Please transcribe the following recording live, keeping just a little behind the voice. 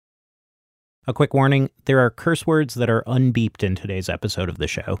A quick warning, there are curse words that are unbeeped in today's episode of the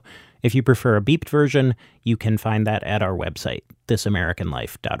show. If you prefer a beeped version, you can find that at our website,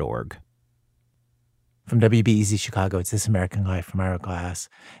 thisamericanlife.org. From WBEZ Chicago, it's This American Life from Ira Glass.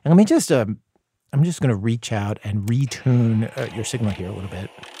 And let me just, I'm just going to reach out and retune your signal here a little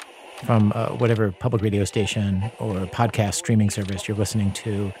bit from whatever public radio station or podcast streaming service you're listening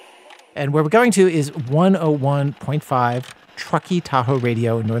to. And where we're going to is 101.5 Truckee Tahoe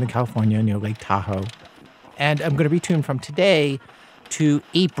Radio in Northern California near Lake Tahoe. And I'm going to retune from today to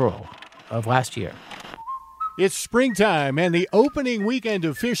April of last year. It's springtime and the opening weekend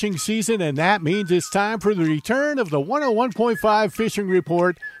of fishing season, and that means it's time for the return of the 101.5 Fishing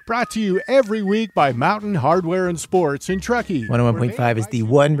Report, brought to you every week by Mountain Hardware and Sports in Truckee. 101.5 is the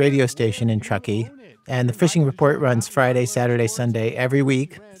one radio station in Truckee, and the Fishing Report runs Friday, Saturday, Sunday every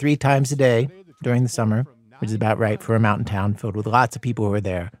week, 3 times a day during the summer, which is about right for a mountain town filled with lots of people who are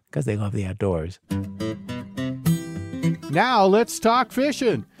there because they love the outdoors. Now let's talk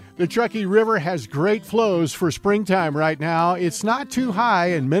fishing. The Truckee River has great flows for springtime right now. It's not too high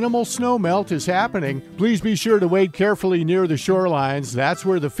and minimal snow melt is happening. Please be sure to wade carefully near the shorelines. That's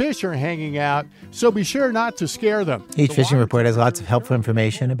where the fish are hanging out, so be sure not to scare them. Each fishing report has lots of helpful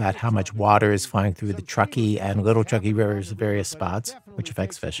information about how much water is flowing through the Truckee and Little Truckee rivers at various spots, which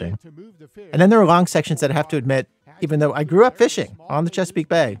affects fishing. And then there are long sections that I have to admit, even though I grew up fishing on the Chesapeake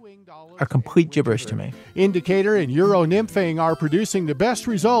Bay, are complete gibberish to me. Indicator and Euro Nymphing are producing the best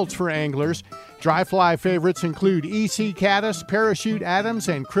results for anglers. Dry fly favorites include EC Caddis, Parachute Adams,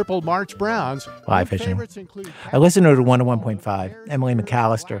 and Crippled March Browns. Fly fishing. A listener to 101.5, Emily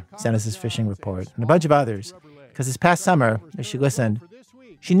McAllister, sent us this fishing report, and a bunch of others, because this past summer, as she listened,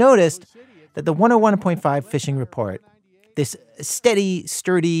 she noticed that the 101.5 fishing report, this steady,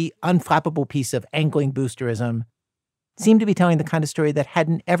 sturdy, unflappable piece of angling boosterism, seemed to be telling the kind of story that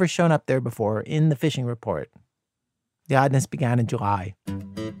hadn't ever shown up there before in the fishing report. The oddness began in July.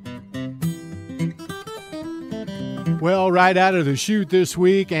 Well, right out of the chute this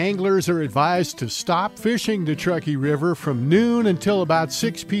week, anglers are advised to stop fishing the Truckee River from noon until about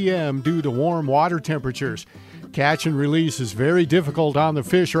 6 p.m. due to warm water temperatures. Catch and release is very difficult on the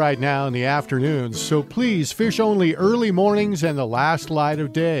fish right now in the afternoons, so please fish only early mornings and the last light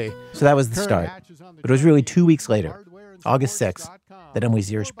of day. So that was the start. But it was really 2 weeks later, August 6th, that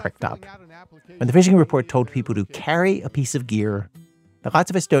Emily's ears pricked up. When the fishing report told people to carry a piece of gear that lots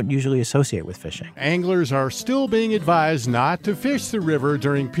of us don't usually associate with fishing. Anglers are still being advised not to fish the river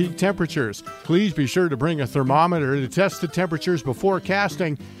during peak temperatures. Please be sure to bring a thermometer to test the temperatures before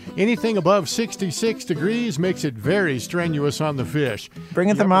casting. Anything above 66 degrees makes it very strenuous on the fish.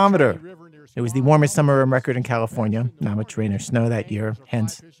 Bring a thermometer. It was the warmest summer on record in California. Not much rain or snow that year,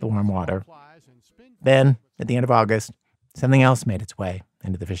 hence the warm water. Then, at the end of August, something else made its way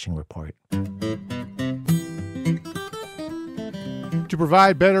into the fishing report. To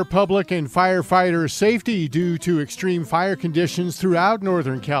provide better public and firefighter safety due to extreme fire conditions throughout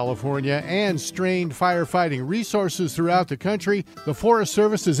Northern California and strained firefighting resources throughout the country, the Forest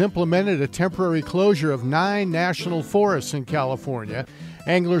Service has implemented a temporary closure of 9 national forests in California.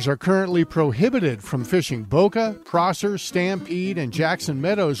 Anglers are currently prohibited from fishing Boca, Prosser, Stampede, and Jackson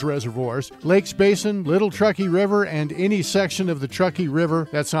Meadows reservoirs, Lakes Basin, Little Truckee River, and any section of the Truckee River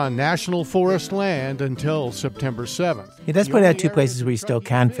that's on national forest land until September 7th. He does point out 2 places where you still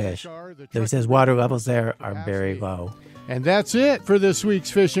can fish, though he says water levels there are very low. And that's it for this week's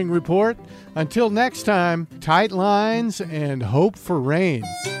fishing report. Until next time, tight lines and hope for rain.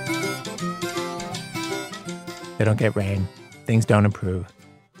 They don't get rain. Things don't improve.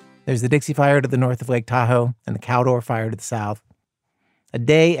 There's the Dixie Fire to the north of Lake Tahoe and the Caldor Fire to the south. A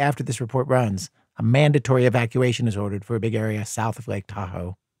day after this report runs, a mandatory evacuation is ordered for a big area south of Lake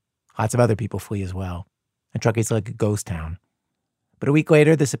Tahoe. Lots of other people flee as well. And Truckee's like a ghost town. But a week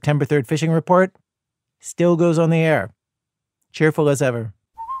later, the September 3rd fishing report still goes on the air. Cheerful as ever.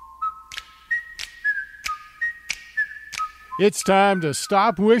 It's time to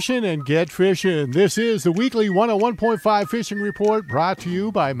stop wishing and get fishing. This is the weekly 101.5 Fishing Report brought to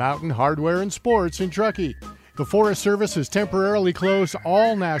you by Mountain Hardware and Sports in Truckee. The Forest Service has temporarily closed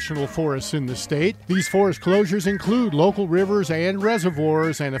all national forests in the state. These forest closures include local rivers and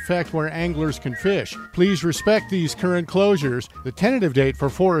reservoirs and affect where anglers can fish. Please respect these current closures. The tentative date for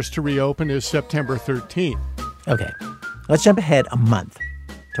forests to reopen is September 13th. Okay, let's jump ahead a month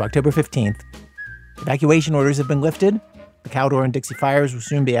to October 15th. Evacuation orders have been lifted. The Caldor and Dixie fires will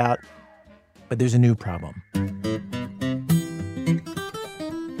soon be out. But there's a new problem.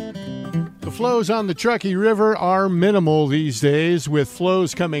 The The flows on the Truckee River are minimal these days, with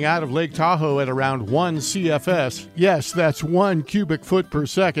flows coming out of Lake Tahoe at around 1 CFS. Yes, that's 1 cubic foot per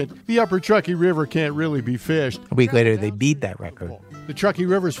second. The upper Truckee River can't really be fished. A week later, they beat that record. The Truckee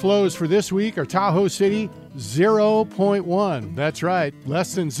River's flows for this week are Tahoe City, 0.1. That's right,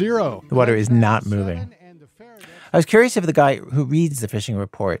 less than zero. The water is not moving. I was curious if the guy who reads the fishing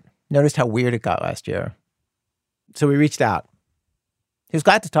report noticed how weird it got last year. So we reached out. He was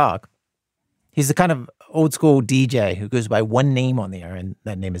glad to talk. He's the kind of old school DJ who goes by one name on the air, and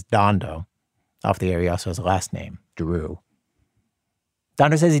that name is Dondo. Off the air, he also has a last name, Drew.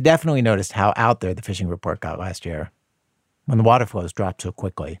 Dondo says he definitely noticed how out there the fishing report got last year, when the water flows dropped so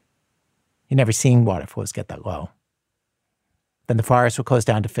quickly. He'd never seen water flows get that low. Then the forests were closed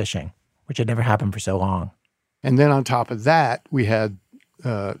down to fishing, which had never happened for so long. And then on top of that, we had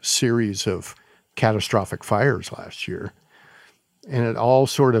a series of catastrophic fires last year. And it all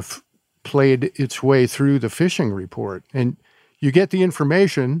sort of played its way through the fishing report. And you get the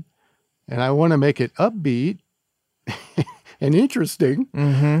information, and I want to make it upbeat and interesting.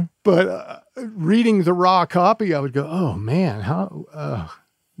 Mm-hmm. But reading the raw copy, I would go, oh, man, how,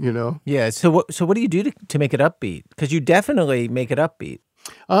 Yeah, so what do you do to make it upbeat? Because you definitely make it upbeat.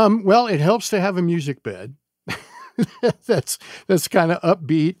 Well, it helps to have a music bed. That's kind of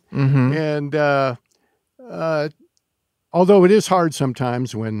upbeat. Mm-hmm. And although it is hard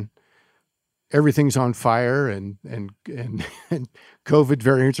sometimes when everything's on fire and COVID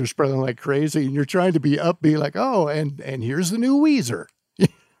variants are spreading like crazy, and you're trying to be upbeat, like, oh, and here's the new Weezer.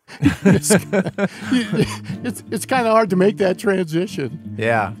 It's kind of hard to make that transition.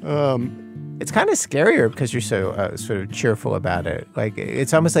 Yeah. It's kind of scarier because you're so sort of cheerful about it. Like,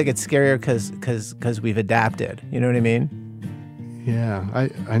 it's almost like it's scarier because we've adapted. You know what I mean? Yeah,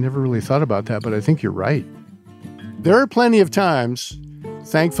 I never really thought about that, but I think you're right. There are plenty of times,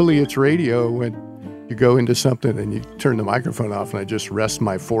 thankfully it's radio, when you go into something and you turn the microphone off and I just rest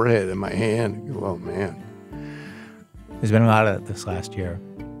my forehead in my hand and go, oh, man. There's been a lot of this last year.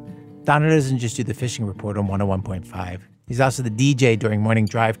 Dondo doesn't just do the fishing report on 101.5. He's also the DJ during morning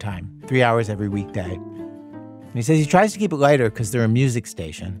drive time, 3 hours every weekday. And he says he tries to keep it lighter because they're a music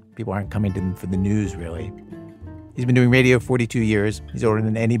station. People aren't coming to him for the news, really. He's been doing radio 42 years. He's older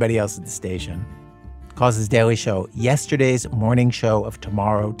than anybody else at the station. Calls his daily show Yesterday's Morning Show of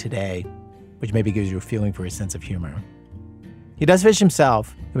Tomorrow Today, which maybe gives you a feeling for his sense of humor. He does fish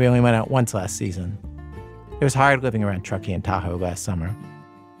himself. We only went out once last season. It was hard living around Truckee and Tahoe last summer.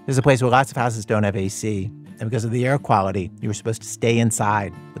 There's a place where lots of houses don't have AC, and because of the air quality, you were supposed to stay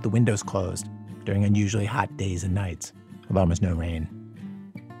inside with the windows closed during unusually hot days and nights with almost no rain.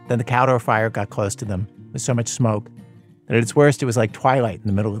 Then the Caldor fire got close to them with so much smoke that at its worst it was like twilight in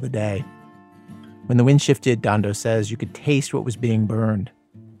the middle of the day. When the wind shifted, Dondo says, you could taste what was being burned.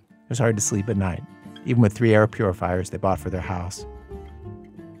 It was hard to sleep at night, even with 3 air purifiers they bought for their house.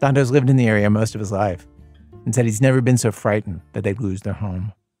 Dondo's lived in the area most of his life and said he's never been so frightened that they'd lose their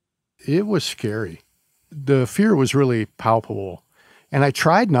home. It was scary. The fear was really palpable. And I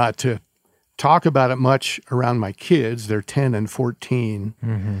tried not to talk about it much around my kids. They're 10 and 14.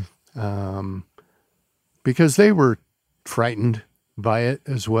 Mm-hmm. Because they were frightened by it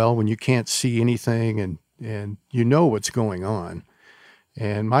as well when you can't see anything and you know what's going on.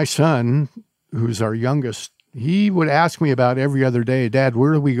 And my son, who's our youngest, he would ask me about every other day, Dad,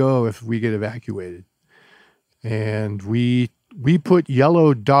 where do we go if we get evacuated? And we put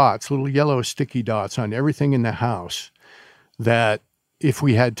yellow dots, little yellow sticky dots on everything in the house that if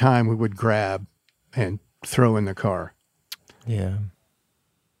we had time, we would grab and throw in the car. Yeah.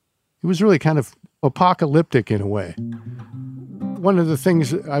 It was really kind of apocalyptic in a way. One of the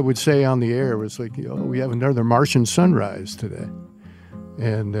things I would say on the air was like, we have another Martian sunrise today.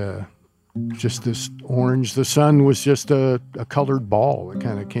 And just this orange, the sun was just a colored ball that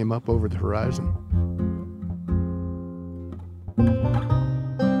kind of came up over the horizon.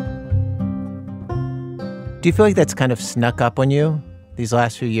 Do you feel like that's kind of snuck up on you these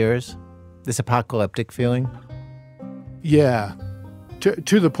last few years? This apocalyptic feeling? Yeah.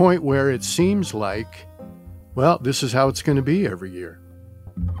 To the point where it seems like, well, this is how it's going to be every year.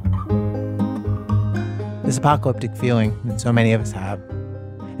 This apocalyptic feeling that so many of us have.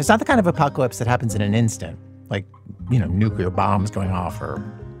 It's not the kind of apocalypse that happens in an instant, like, nuclear bombs going off or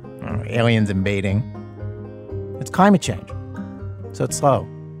aliens invading. It's climate change, so it's slow.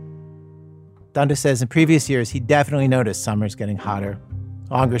 Dondo says in previous years, he definitely noticed summers getting hotter,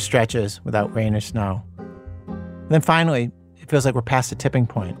 longer stretches without rain or snow. And then finally, it feels like we're past a tipping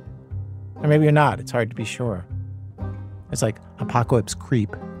point. Or maybe you're not. It's hard to be sure. It's like apocalypse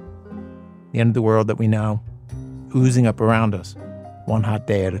creep. The end of the world that we know, oozing up around us, one hot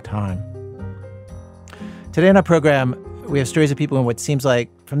day at a time. Today on our program, we have stories of people in what seems like,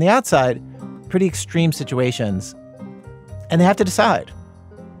 from the outside, pretty extreme situations. And they have to decide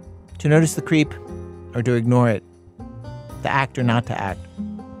to notice the creep or to ignore it, to act or not to act.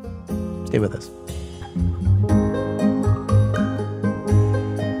 Stay with us.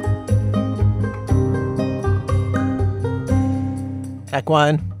 Act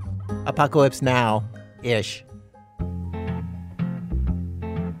 1, Apocalypse Now-ish.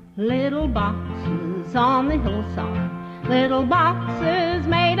 Little boxes on the hillside, little boxes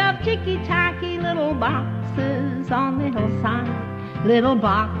made of ticky-tacky, little boxes on the hillside, little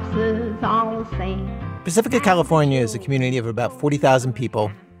boxes all the same. Pacifica, California is a community of about 40,000 people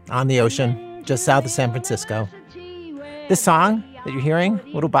on the ocean, just south of San Francisco. This song that you're hearing,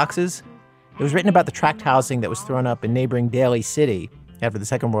 Little Boxes, it was written about the tract housing that was thrown up in neighboring Daly City after the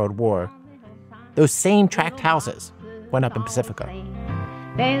Second World War. Those same tract houses went up in Pacifica.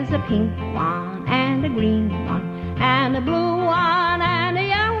 There's a pink one and a green one and a blue one and a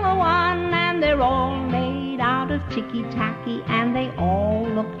yellow one, and they're all made out of ticky-tacky and they all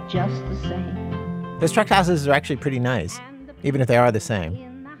look just the same. Those tract houses are actually pretty nice, even if they are the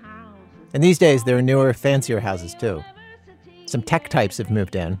same. And these days, there are newer, fancier houses, too. Some tech types have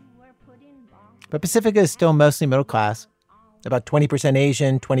moved in. But Pacifica is still mostly middle class, about 20%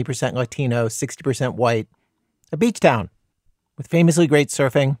 Asian, 20% Latino, 60% white. A beach town with famously great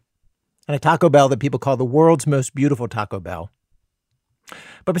surfing and a Taco Bell that people call the world's most beautiful Taco Bell.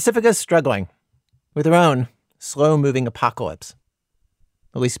 But Pacifica is struggling with her own slow-moving apocalypse.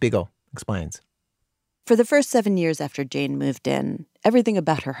 Elise Spiegel explains. For the first 7 years after Jane moved in, everything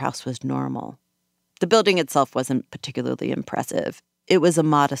about her house was normal. The building itself wasn't particularly impressive. It was a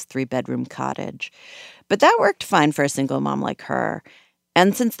modest 3-bedroom cottage. But that worked fine for a single mom like her.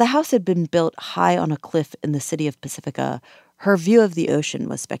 And since the house had been built high on a cliff in the city of Pacifica, her view of the ocean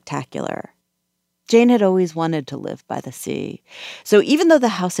was spectacular. Jane had always wanted to live by the sea. So even though the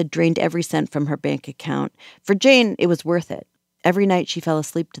house had drained every cent from her bank account, for Jane, it was worth it. Every night she fell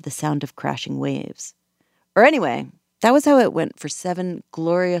asleep to the sound of crashing waves. Or anyway, that was how it went for 7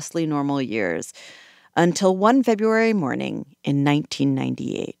 gloriously normal years, until one February morning in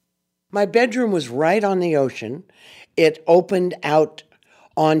 1998. My bedroom was right on the ocean. It opened out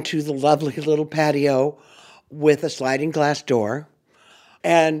onto the lovely little patio with a sliding glass door.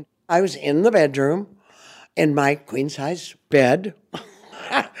 And I was in the bedroom in my queen-size bed,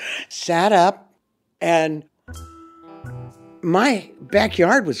 sat up, and my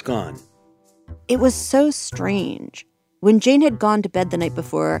backyard was gone. It was so strange. When Jane had gone to bed the night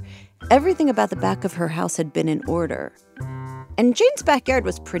before, everything about the back of her house had been in order. And Jane's backyard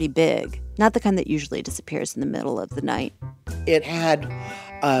was pretty big, not the kind that usually disappears in the middle of the night. It had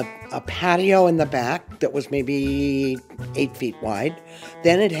a patio in the back that was maybe 8 feet wide.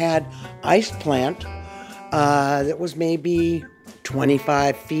 Then it had ice plant that was maybe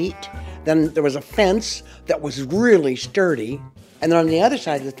 25 feet. Then there was a fence that was really sturdy. And then on the other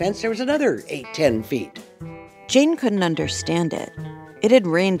side of the fence, there was another 8-10 feet. Jane couldn't understand it. It had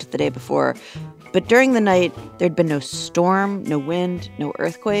rained the day before, but during the night, there'd been no storm, no wind, no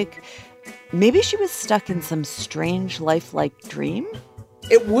earthquake. Maybe she was stuck in some strange, lifelike dream?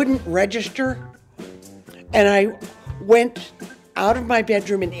 It wouldn't register. And I went out of my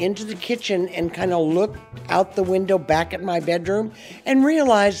bedroom and into the kitchen and kind of looked out the window back at my bedroom and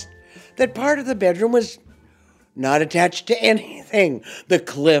realized that part of the bedroom was not attached to anything. The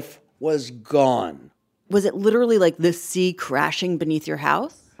cliff was gone. Was it literally like the sea crashing beneath your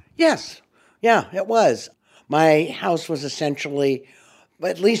house? Yes. Yeah, it was. My house was essentially,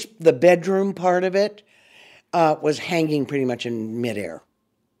 at least the bedroom part of it, was hanging pretty much in midair.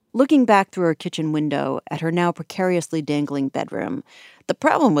 Looking back through her kitchen window at her now precariously dangling bedroom, the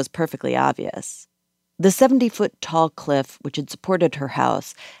problem was perfectly obvious. The 70-foot-tall cliff, which had supported her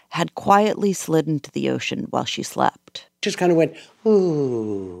house, had quietly slid into the ocean while she slept. Just kind of went,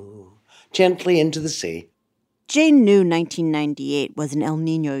 ooh, gently into the sea. Jane knew 1998 was an El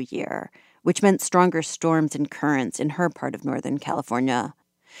Niño year, which meant stronger storms and currents in her part of Northern California.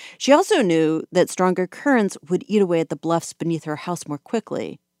 She also knew that stronger currents would eat away at the bluffs beneath her house more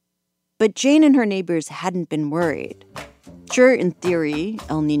quickly. But Jane and her neighbors hadn't been worried. Sure, in theory,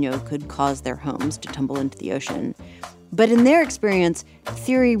 El Niño could cause their homes to tumble into the ocean. But in their experience,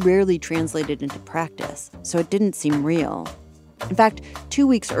 theory rarely translated into practice, so it didn't seem real. In fact, 2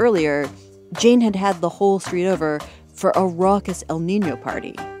 weeks earlier, Jane had had the whole street over for a raucous El Niño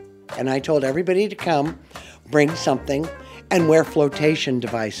party. And I told everybody to come, bring something, and wear flotation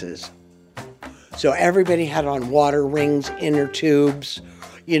devices. So everybody had on water rings, inner tubes,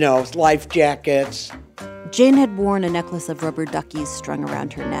 life jackets. Jane had worn a necklace of rubber duckies strung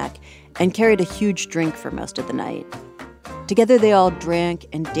around her neck, and carried a huge drink for most of the night. Together they all drank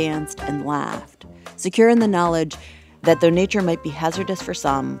and danced and laughed, secure in the knowledge that though nature might be hazardous for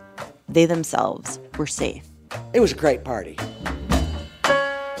some, they themselves were safe. It was a great party.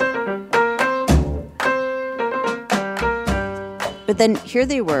 But then here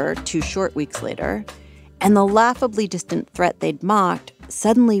they were 2 short weeks later, and the laughably distant threat they'd mocked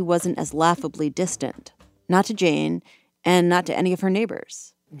suddenly wasn't as laughably distant. Not to Jane, and not to any of her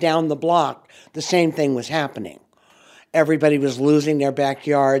neighbors. Down the block, the same thing was happening. Everybody was losing their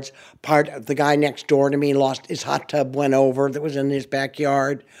backyards. The guy next door to me lost his hot tub, went over that was in his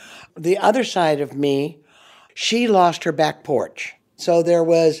backyard. The other side of me, she lost her back porch. So there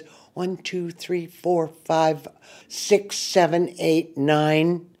was 1, 2, 3, 4, 5, 6, 7, 8,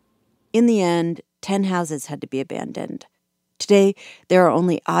 9. In the end, 10 houses had to be abandoned. Today, there are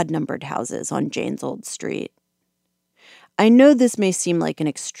only odd-numbered houses on Jane's old street. I know this may seem like an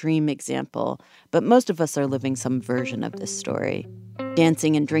extreme example, but most of us are living some version of this story,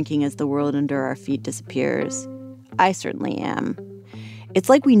 dancing and drinking as the world under our feet disappears. I certainly am. It's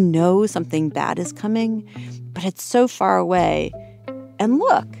like we know something bad is coming, but it's so far away. And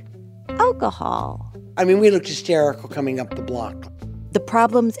look, alcohol. I mean, we looked hysterical coming up the block. The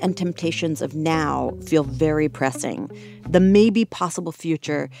problems and temptations of now feel very pressing. The maybe possible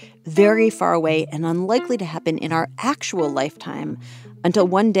future, very far away and unlikely to happen in our actual lifetime, until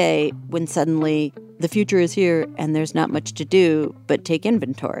one day when suddenly the future is here and there's not much to do but take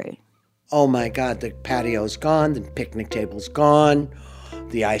inventory. Oh my God, the patio's gone, the picnic table's gone,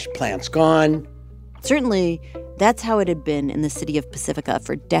 the ice plant's gone. Certainly, that's how it had been in the city of Pacifica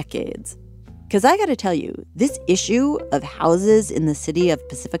for decades. Because I got to tell you, this issue of houses in the city of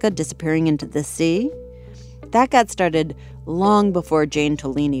Pacifica disappearing into the sea, that got started long before Jane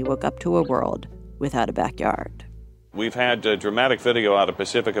Tolini woke up to a world without a backyard. We've had dramatic video out of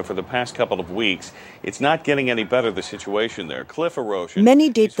Pacifica for the past couple of weeks. It's not getting any better, the situation there. Cliff erosion. Many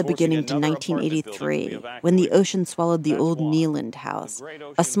date the beginning to 1983, when the ocean swallowed the old Neeland House,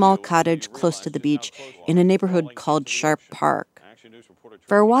 a small cottage close to the beach in a neighborhood called Sharp Park.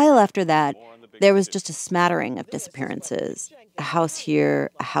 For a while after that, there was just a smattering of disappearances. A house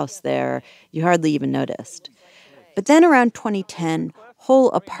here, a house there. You hardly even noticed. But then around 2010,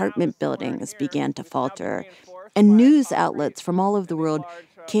 whole apartment buildings began to falter, and news outlets from all over the world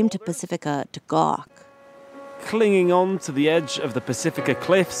came to Pacifica to gawk. Clinging on to the edge of the Pacifica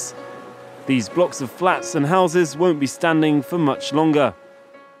cliffs, these blocks of flats and houses won't be standing for much longer.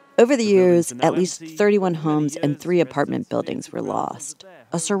 Over the years, at least 31 homes and 3 apartment buildings were lost.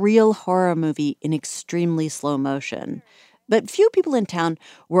 A surreal horror movie in extremely slow motion. But few people in town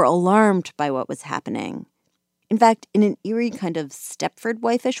were alarmed by what was happening. In fact, in an eerie kind of Stepford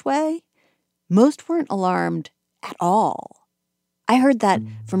wife-ish way, most weren't alarmed at all. I heard that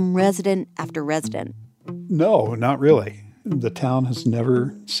from resident after resident. No, not really. The town has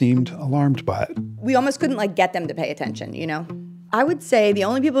never seemed alarmed by it. We almost couldn't get them to pay attention, you know? I would say the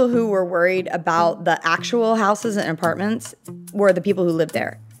only people who were worried about the actual houses and apartments were the people who lived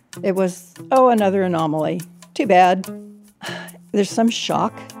there. It was, another anomaly. Too bad. There's some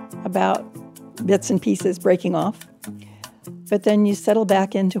shock about bits and pieces breaking off. But then you settle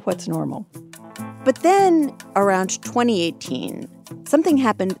back into what's normal. But then, around 2018, something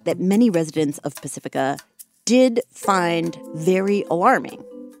happened that many residents of Pacifica did find very alarming.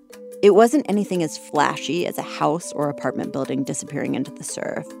 It wasn't anything as flashy as a house or apartment building disappearing into the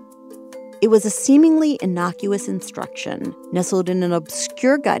surf. It was a seemingly innocuous instruction nestled in an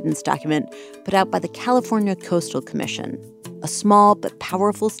obscure guidance document put out by the California Coastal Commission, a small but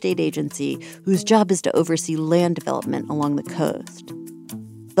powerful state agency whose job is to oversee land development along the coast.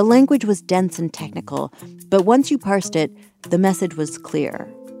 The language was dense and technical, but once you parsed it, the message was clear.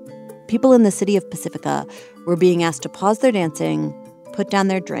 People in the city of Pacifica were being asked to pause their dancing, put down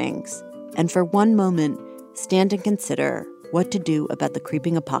their drinks, and for one moment, stand and consider what to do about the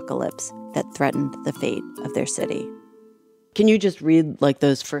creeping apocalypse that threatened the fate of their city. Can you just read,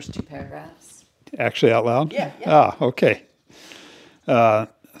 those first 2 paragraphs? Actually out loud? Yeah. Okay.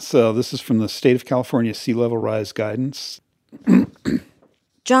 So this is from the State of California Sea Level Rise Guidance.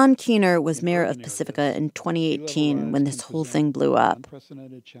 John Keener was mayor of Pacifica in 2018 when this whole thing blew up.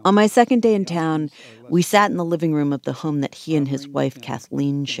 On my second day in town, we sat in the living room of the home that he and his wife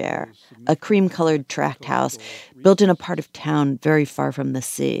Kathleen share, a cream-colored tract house built in a part of town very far from the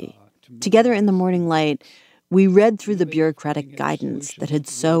sea. Together in the morning light, we read through the bureaucratic guidance that had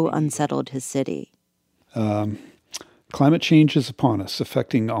so unsettled his city. Climate change is upon us,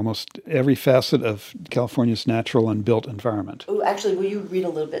 affecting almost every facet of California's natural and built environment. Oh, actually, will you read a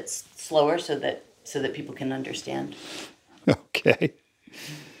little bit slower so that people can understand? Okay.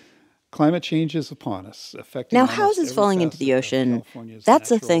 Climate change is upon us, affecting Now, almost houses every falling into facet the of ocean, California's that's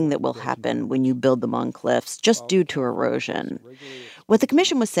a natural thing that will happen when you build them on cliffs just due to erosion. What the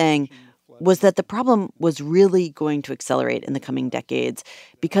commission was saying was that the problem was really going to accelerate in the coming decades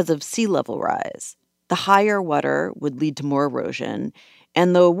because of sea level rise. The higher water would lead to more erosion,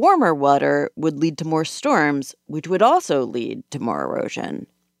 and the warmer water would lead to more storms, which would also lead to more erosion.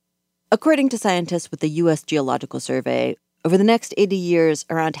 According to scientists with the U.S. Geological Survey, over the next 80 years,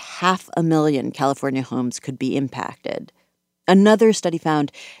 around 500,000 California homes could be impacted. Another study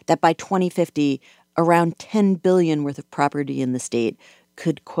found that by 2050, around $10 billion worth of property in the state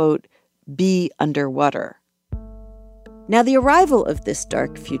could, quote, be underwater. Now, the arrival of this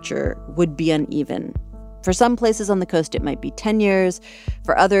dark future would be uneven. For some places on the coast, it might be 10 years.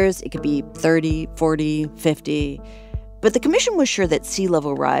 For others, it could be 30, 40, 50. But the commission was sure that sea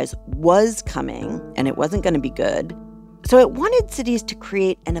level rise was coming, and it wasn't going to be good. So it wanted cities to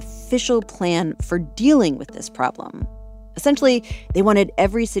create an official plan for dealing with this problem. Essentially, they wanted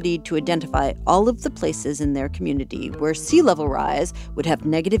every city to identify all of the places in their community where sea level rise would have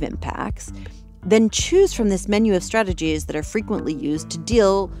negative impacts, then choose from this menu of strategies that are frequently used to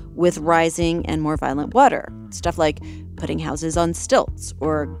deal with rising and more violent water. Stuff like putting houses on stilts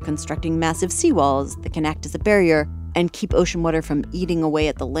or constructing massive seawalls that can act as a barrier and keep ocean water from eating away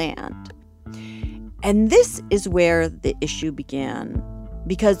at the land. And this is where the issue began,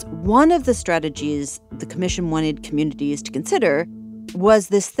 because one of the strategies the commission wanted communities to consider was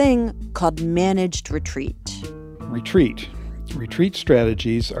this thing called managed retreat. Retreat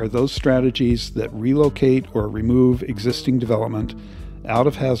strategies are those strategies that relocate or remove existing development out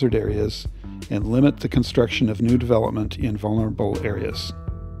of hazard areas and limit the construction of new development in vulnerable areas.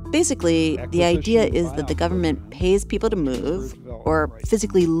 Basically, the idea is that the government pays people to move or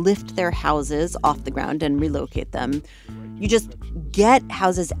physically lift their houses off the ground and relocate them. You just get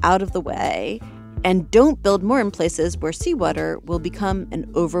houses out of the way and don't build more in places where seawater will become an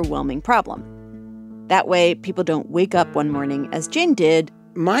overwhelming problem. That way, people don't wake up one morning, as Jane did,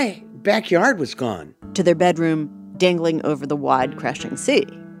 My backyard was gone. to their bedroom dangling over the wide, crashing sea.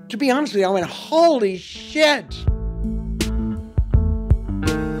 To be honest with you, I went, holy shit!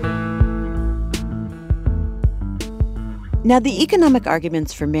 Now, the economic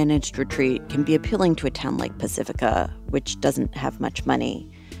arguments for managed retreat can be appealing to a town like Pacifica, which doesn't have much money.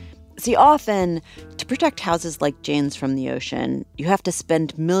 See, often, to protect houses like Jane's from the ocean, you have to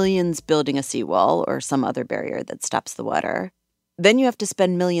spend millions building a seawall or some other barrier that stops the water. Then you have to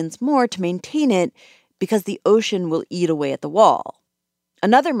spend millions more to maintain it because the ocean will eat away at the wall.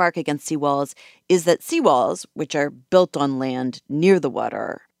 Another mark against seawalls is that seawalls, which are built on land near the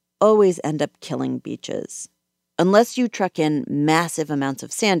water, always end up killing beaches. Unless you truck in massive amounts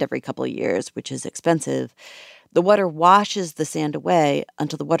of sand every couple of years, which is expensive, the water washes the sand away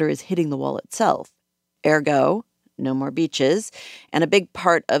until the water is hitting the wall itself. Ergo, no more beaches, and a big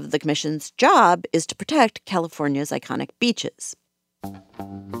part of the commission's job is to protect California's iconic beaches.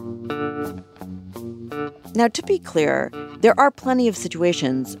 Now, to be clear, there are plenty of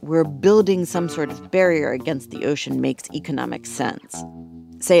situations where building some sort of barrier against the ocean makes economic sense.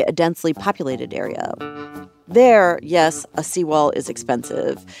 Say, a densely populated area. There, yes, a seawall is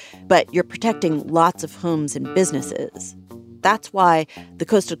expensive, but you're protecting lots of homes and businesses. That's why the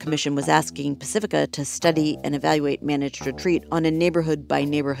Coastal Commission was asking Pacifica to study and evaluate managed retreat on a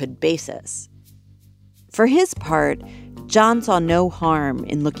neighborhood-by-neighborhood basis. For his part, John saw no harm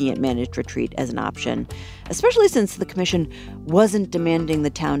in looking at managed retreat as an option, especially since the commission wasn't demanding the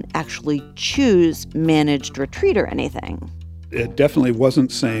town actually choose managed retreat or anything. It definitely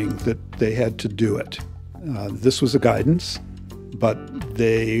wasn't saying that they had to do it. This was a guidance, but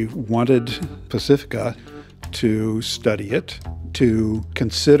they wanted Pacifica to study it, to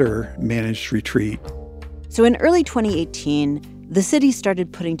consider managed retreat. So in early 2018, the city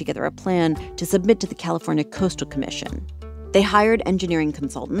started putting together a plan to submit to the California Coastal Commission. They hired engineering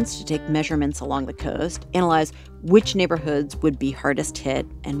consultants to take measurements along the coast, analyze which neighborhoods would be hardest hit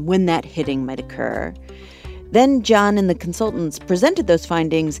and when that hitting might occur. Then John and the consultants presented those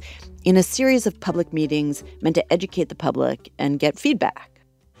findings in a series of public meetings meant to educate the public and get feedback.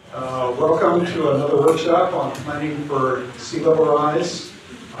 Welcome to another workshop on planning for sea level rise.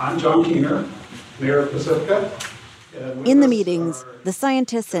 I'm John Keener, Mayor of Pacifica. In the meetings, the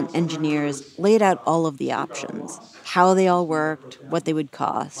scientists and engineers laid out all of the options, how they all worked, what they would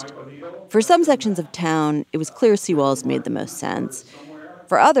cost. For some sections of town, it was clear seawalls made the most sense.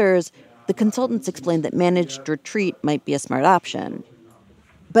 For others, the consultants explained that managed retreat might be a smart option.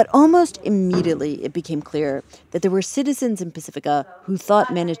 But almost immediately, it became clear that there were citizens in Pacifica who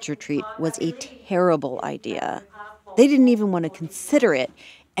thought managed retreat was a terrible idea. They didn't even want to consider it,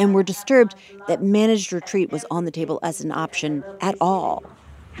 and were disturbed that managed retreat was on the table as an option at all.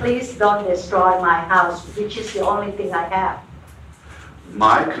 Please don't destroy my house, which is the only thing I have.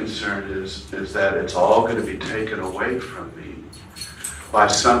 My concern is that it's all going to be taken away from me by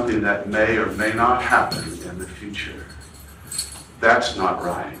something that may or may not happen in the future. That's not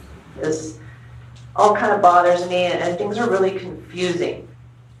right. This all kind of bothers me, and things are really confusing.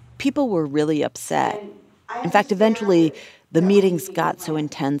 People were really upset. In fact, eventually, the meetings got so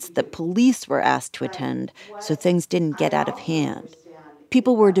intense that police were asked to attend so things didn't get out of hand.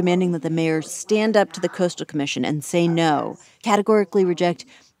 People were demanding that the mayor stand up to the Coastal Commission and say no, categorically reject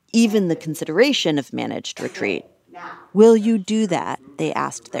even the consideration of managed retreat. Will you do that? They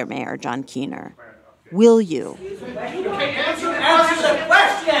asked their mayor, John Keener. Will you? Answer the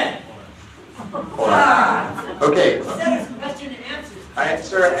question! Okay.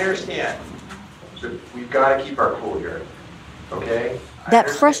 Sir, I understand. So we've got to keep our cool here, okay? That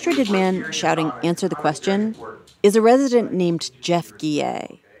frustrated man shouting, "Answer the question," is a resident named Jeff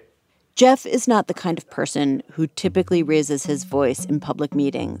Guillet. Jeff is not the kind of person who typically raises his voice in public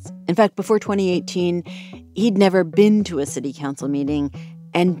meetings. In fact, before 2018, he'd never been to a city council meeting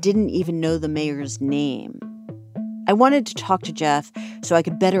and didn't even know the mayor's name. I wanted to talk to Jeff so I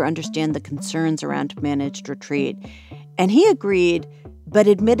could better understand the concerns around managed retreat. And he agreed, but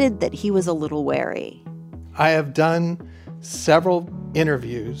admitted that he was a little wary. I have done several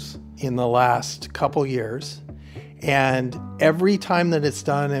interviews in the last couple years, and every time that it's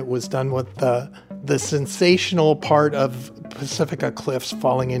done, it was done with the sensational part of Pacifica Cliffs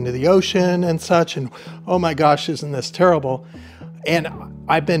falling into the ocean and such, and oh my gosh, isn't this terrible? And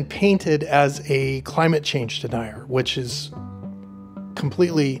I've been painted as a climate change denier, which is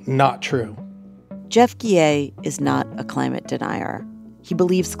completely not true. Jeff Guillet is not a climate denier. He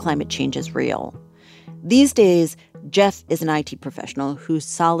believes climate change is real. These days, Jeff is an IT professional who's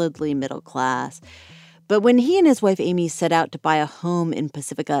solidly middle class. But when he and his wife Amy set out to buy a home in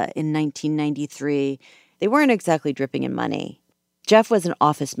Pacifica in 1993, they weren't exactly dripping in money. Jeff was an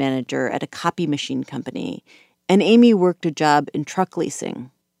office manager at a copy machine company, and Amy worked a job in truck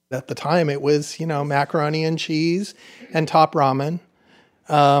leasing. At the time, it was, macaroni and cheese and top ramen.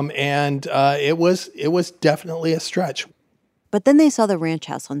 It was definitely a stretch. But then they saw the ranch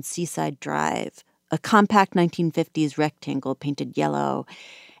house on Seaside Drive, a compact 1950s rectangle painted yellow,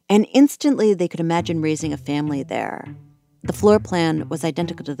 and instantly they could imagine raising a family there. The floor plan was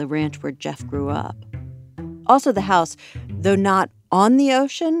identical to the ranch where Jeff grew up. Also, the house, though not on the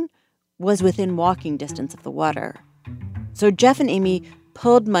ocean, was within walking distance of the water. So Jeff and Amy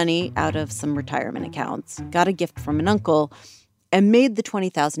pulled money out of some retirement accounts, got a gift from an uncle, and made the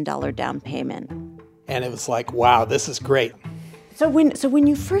 $20,000 down payment. And it was like, wow, this is great. So when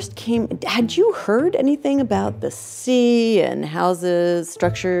you first came, had you heard anything about the sea and houses,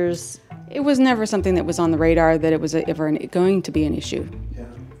 structures? It was never something that was on the radar that it was ever going to be an issue.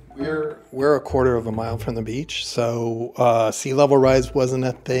 Yeah, we're a quarter of a mile from the beach, so sea level rise wasn't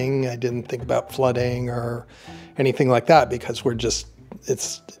a thing. I didn't think about flooding or anything like that because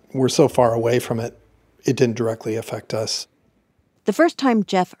we're so far away from it. It didn't directly affect us. The first time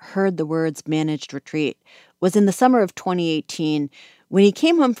Jeff heard the words managed retreat was in the summer of 2018 when he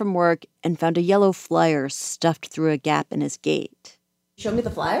came home from work and found a yellow flyer stuffed through a gap in his gate. Show me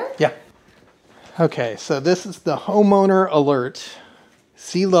the flyer? Yeah. Okay, so this is the homeowner alert,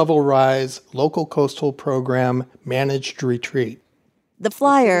 sea level rise, local coastal program, managed retreat. The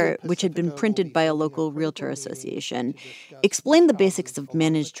flyer, which had been printed by a local realtor association, explained the basics of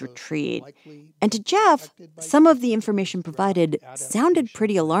managed retreat. And to Jeff, some of the information provided sounded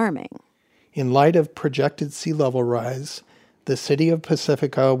pretty alarming. In light of projected sea level rise, the city of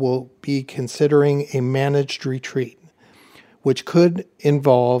Pacifica will be considering a managed retreat, which could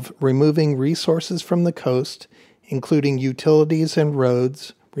involve removing resources from the coast, including utilities and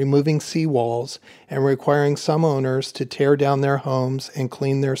roads, removing seawalls, and requiring some owners to tear down their homes and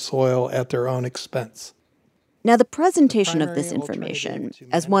clean their soil at their own expense. Now, the presentation of this information,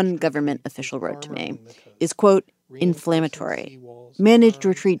 as one government official wrote to me, is, quote, inflammatory. Managed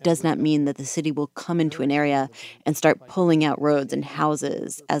retreat does not mean that the city will come into an area and start pulling out roads and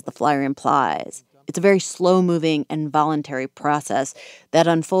houses, as the flyer implies. It's a very slow-moving and voluntary process that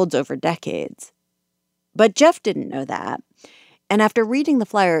unfolds over decades. But Jeff didn't know that. And after reading the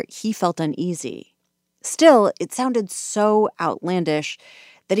flyer, he felt uneasy. Still, it sounded so outlandish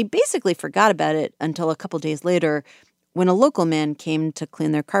that he basically forgot about it until a couple days later when a local man came to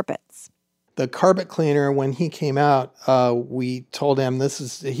clean their carpets. The carpet cleaner, when he came out, we told him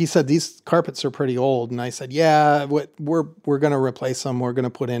he said, these carpets are pretty old. And I said, yeah, we're going to replace them. We're going to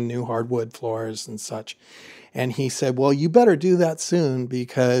put in new hardwood floors and such. And he said, well, you better do that soon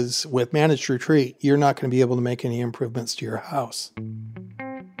because with managed retreat, you're not going to be able to make any improvements to your house.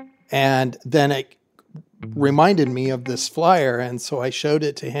 And then it reminded me of this flyer. And so I showed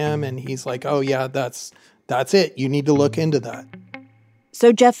it to him and he's like, oh yeah, that's it. You need to look into that.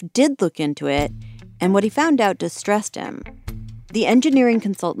 So Jeff did look into it, and what he found out distressed him. The engineering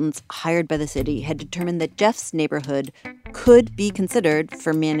consultants hired by the city had determined that Jeff's neighborhood could be considered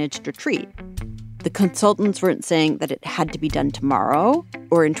for managed retreat. The consultants weren't saying that it had to be done tomorrow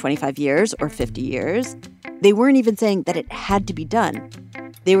or in 25 years or 50 years. They weren't even saying that it had to be done.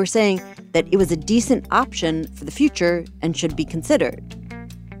 They were saying that it was a decent option for the future and should be considered.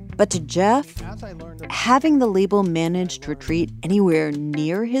 But to Jeff, having the label managed retreat anywhere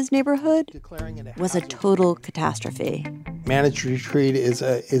near his neighborhood was a total catastrophe. Managed retreat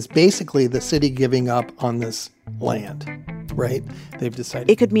is basically the city giving up on this land, right? They've decided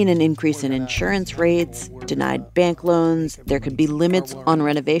it could mean an increase in insurance rates, denied bank loans. There could be limits on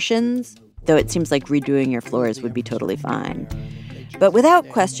renovations, though it seems like redoing your floors would be totally fine. But without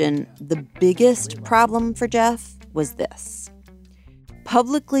question, the biggest problem for Jeff was this.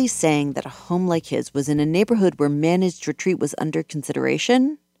 Publicly saying that a home like his was in a neighborhood where managed retreat was under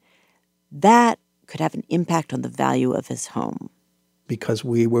consideration, that could have an impact on the value of his home. Because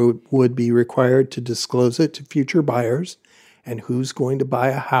we would be required to disclose it to future buyers, and who's going to buy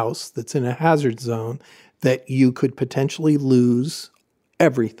a house that's in a hazard zone that you could potentially lose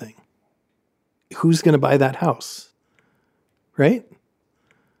everything? Who's going to buy that house, right?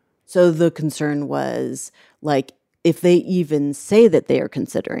 So the concern was, like, if they even say that they are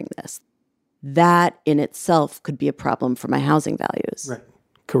considering this, that in itself could be a problem for my housing values. Right.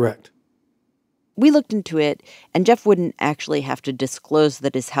 Correct. We looked into it, and Jeff wouldn't actually have to disclose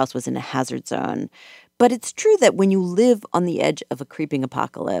that his house was in a hazard zone. But it's true that when you live on the edge of a creeping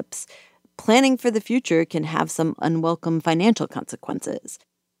apocalypse, planning for the future can have some unwelcome financial consequences.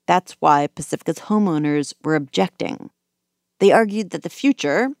 That's why Pacifica's homeowners were objecting. They argued that the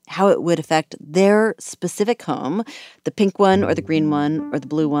future, how it would affect their specific home, the pink one or the green one or the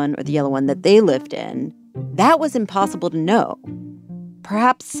blue one or the yellow one that they lived in, that was impossible to know.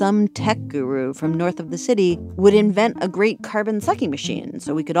 Perhaps some tech guru from north of the city would invent a great carbon-sucking machine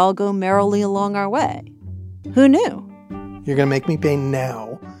so we could all go merrily along our way. Who knew? You're going to make me pay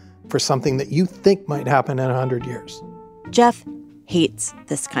now for something that you think might happen in 100 years. Jeff hates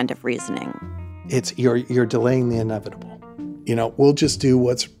this kind of reasoning. It's you're delaying the inevitable. You know, we'll just do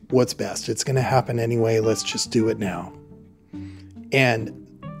what's best. It's going to happen anyway. Let's just do it now. And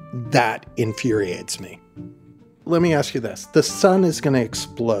that infuriates me. Let me ask you this. The sun is going to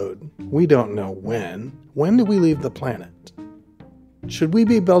explode. We don't know when. When do we leave the planet? Should we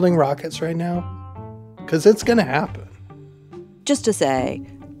be building rockets right now? Because it's going to happen. Just to say,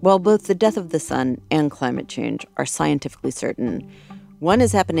 while both the death of the sun and climate change are scientifically certain, one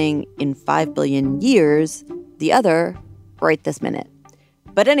is happening in 5 billion years, the other right this minute.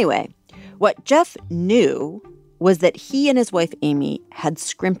 But anyway, what Jeff knew was that he and his wife Amy had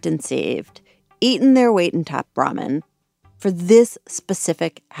scrimped and saved, eaten their weight in top ramen for this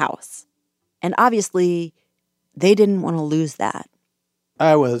specific house. And obviously, they didn't want to lose that.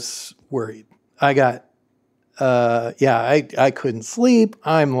 I was worried. I got, I couldn't sleep.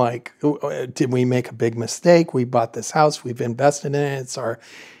 I'm like, did we make a big mistake? We bought this house. We've invested in it. It's our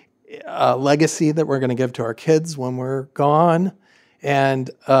legacy that we're going to give to our kids when we're gone.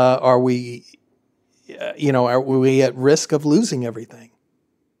 And are we at risk of losing everything?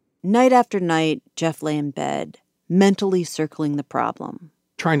 Night after night, Jeff lay in bed, mentally circling the problem.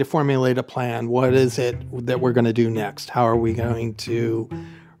 Trying to formulate a plan. What is it that we're going to do next? How are we going to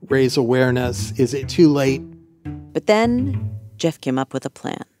raise awareness? Is it too late? But then Jeff came up with a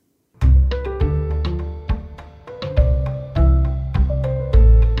plan.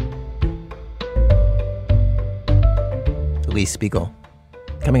 Lee Spiegel.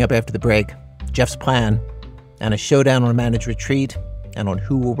 Coming up after the break, Jeff's plan and a showdown on managed retreat and on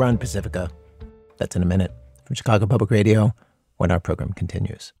who will run Pacifica. That's in a minute from Chicago Public Radio when our program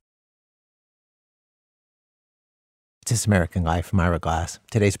continues. It's This American Life from Ira Glass.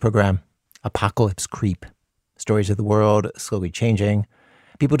 Today's program, Apocalypse Creep. Stories of the world slowly changing.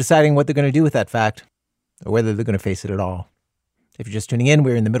 People deciding what they're going to do with that fact or whether they're going to face it at all. If you're just tuning in,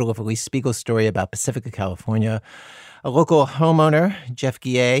 we're in the middle of a Lee Spiegel story about Pacifica, California. A local homeowner, Jeff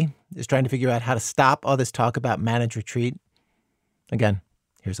Guillet, is trying to figure out how to stop all this talk about managed retreat. Again,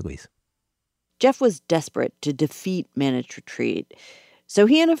 here's Elise. Jeff was desperate to defeat managed retreat, So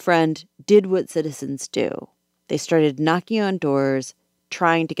he and a friend did what citizens do. They started knocking on doors,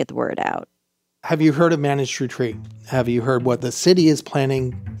 trying to get the word out. Have you heard of managed retreat? Have you heard what the city is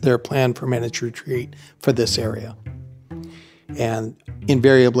planning, their plan for managed retreat for this area? And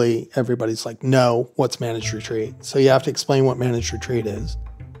invariably, everybody's like, no, what's managed retreat? So you have to explain what managed retreat is.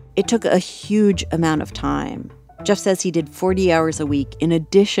 It took a huge amount of time. Jeff says he did 40 hours a week in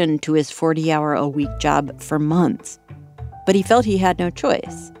addition to his 40-hour-a-week job for months. But he felt he had no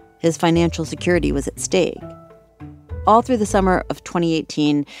choice. His financial security was at stake. All through the summer of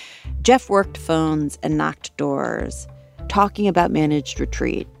 2018, Jeff worked phones and knocked doors, talking about managed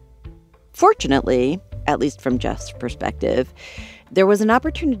retreat. Fortunately, at least from Jeff's perspective, there was an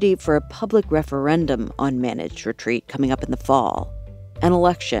opportunity for a public referendum on managed retreat coming up in the fall, an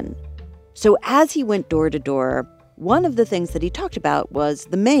election. So as he went door to door, one of the things that he talked about was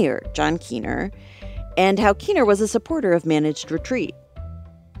the mayor, John Keener, and how Keener was a supporter of managed retreat.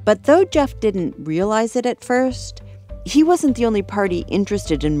 But though Jeff didn't realize it at first, he wasn't the only party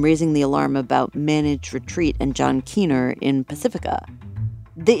interested in raising the alarm about managed retreat and John Keener in Pacifica.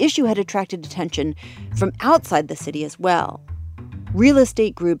 The issue had attracted attention from outside the city as well. Real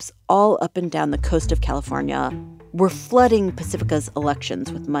estate groups all up and down the coast of California were flooding Pacifica's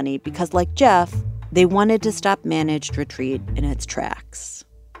elections with money because, like Jeff, they wanted to stop managed retreat in its tracks.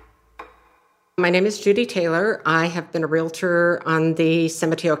 My name is Judy Taylor. I have been a realtor on the San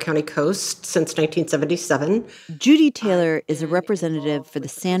Mateo County coast since 1977. Judy Taylor is a representative for the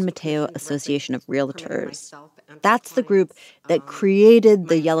San Mateo Association of Realtors. That's the group that created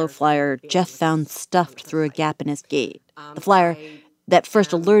the yellow flyer Jeff found stuffed through a gap in his gate. The flyer that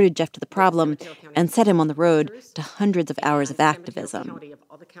first alerted Jeff to the problem and set him on the road to hundreds of hours of activism.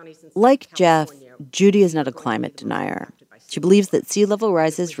 Like Jeff, Judy is not a climate denier. She believes that sea level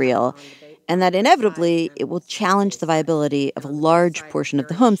rise is real and that inevitably it will challenge the viability of a large portion of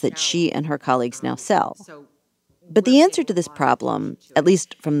the homes that she and her colleagues now sell. But the answer to this problem, at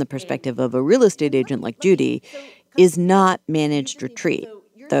least from the perspective of a real estate agent like Judy, is not managed retreat,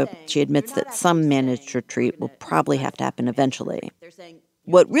 though she admits that some managed retreat will probably have to happen eventually.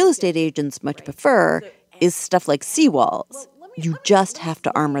 What real estate agents much prefer is stuff like seawalls. You just have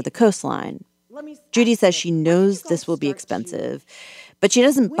to armor the coastline. Judy says she knows this will be expensive, but she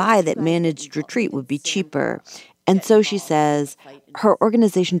doesn't buy that managed retreat would be cheaper. And so she says her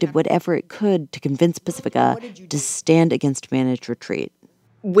organization did whatever it could to convince Pacifica to stand against managed retreat.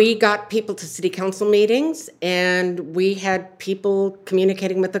 We got people to city council meetings, and we had people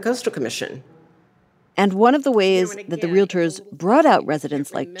communicating with the Coastal Commission. And one of the ways that the realtors brought out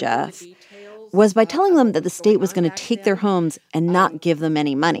residents like Jeff was by telling them that the state was going to take their homes and not give them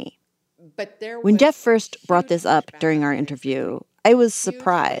any money. When Jeff first brought this up during our interview, I was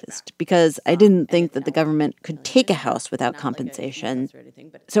surprised because I didn't think that the government could take a house without compensation.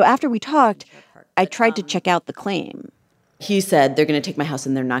 So after we talked, I tried to check out the claim. He said, they're going to take my house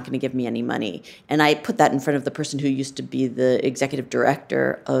and they're not going to give me any money. And I put that in front of the person who used to be the executive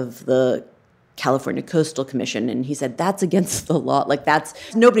director of the California Coastal Commission. And he said, that's against the law.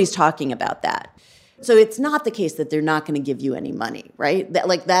 Nobody's talking about that. So it's not the case that they're not going to give you any money, right?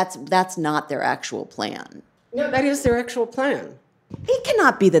 That's not their actual plan. No, that is their actual plan. It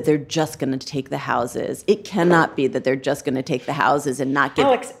cannot be that they're just going to take the houses. It cannot be that they're just going to take the houses and not give...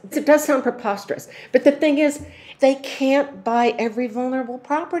 Alex, it does sound preposterous. But the thing is, they can't buy every vulnerable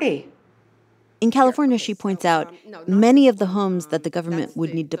property. In California, she points out, many of the homes that the government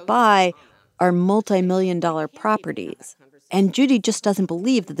would need to buy are multi-million-dollar properties. And Judy just doesn't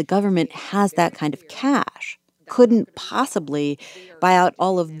believe that the government has that kind of cash, couldn't possibly buy out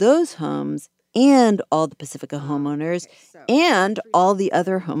all of those homes and all the Pacifica homeowners and all the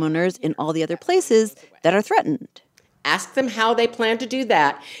other homeowners in all the other places that are threatened. Ask them how they plan to do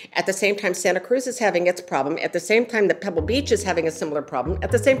that. At the same time Santa Cruz is having its problem, at the same time that Pebble Beach is having a similar problem,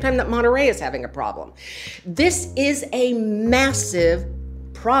 at the same time that Monterey is having a problem. This is a massive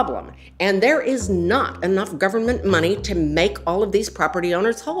problem, and there is not enough government money to make all of these property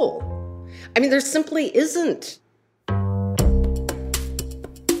owners whole. I mean, there simply isn't.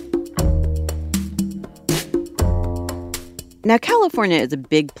 Now, California is a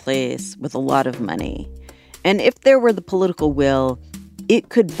big place with a lot of money. And if there were the political will, it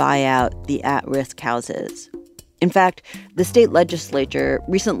could buy out the at-risk houses. In fact, the state legislature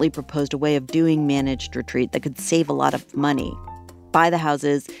recently proposed a way of doing managed retreat that could save a lot of money. Buy the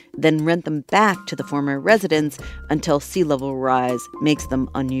houses, then rent them back to the former residents until sea level rise makes them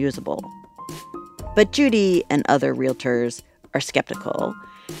unusable. But Judy and other realtors are skeptical.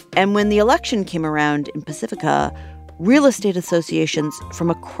 And when the election came around in Pacifica, real estate associations from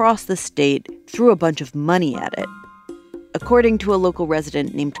across the state threw a bunch of money at it. According to a local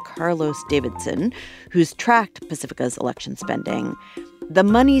resident named Carlos Davidson, who's tracked Pacifica's election spending, the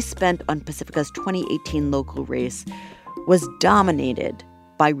money spent on Pacifica's 2018 local race was dominated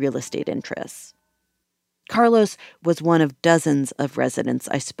by real estate interests. Carlos was one of dozens of residents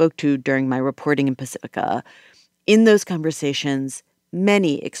I spoke to during my reporting in Pacifica. In those conversations,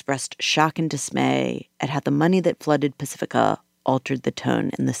 many expressed shock and dismay at how the money that flooded Pacifica altered the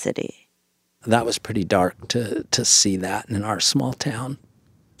tone in the city. That was pretty dark to see that in our small town.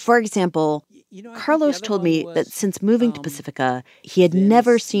 For example, Carlos told me that since moving to Pacifica, he had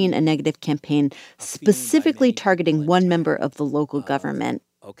never seen a negative campaign specifically targeting one member of the local government.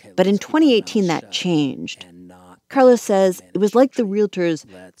 But in 2018, that changed. Carlos says it was like the realtors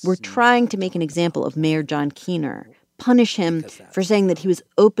were trying to make an example of Mayor John Keener, punish him for saying that he was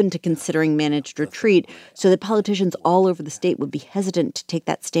open to considering managed retreat so that politicians all over the state would be hesitant to take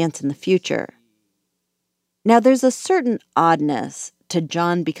that stance in the future. Now, there's a certain oddness to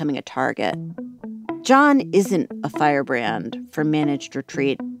John becoming a target. John isn't a firebrand for managed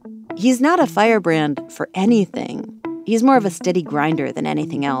retreat. He's not a firebrand for anything. He's more of a steady grinder than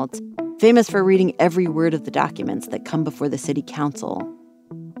anything else, famous for reading every word of the documents that come before the city council.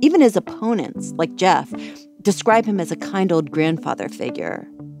 Even his opponents, like Jeff, describe him as a kind old grandfather figure.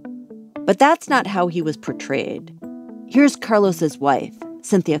 But that's not how he was portrayed. Here's Carlos's wife,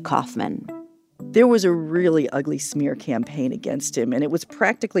 Cynthia Kaufman. There was a really ugly smear campaign against him, and it was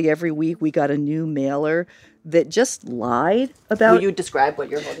practically every week we got a new mailer that just lied about... Will you describe what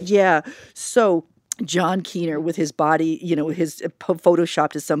you're holding? Yeah. So John Keener with his body, his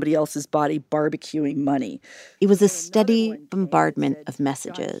photoshopped as somebody else's body, barbecuing money. It was a steady bombardment of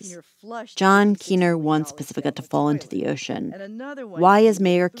messages. John Keener wants Pacifica to fall into the ocean. Why is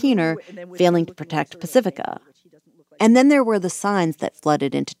Mayor Keener failing to protect Pacifica? And then there were the signs that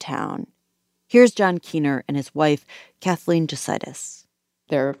flooded into town. Here's John Keener and his wife, Kathleen Jositis.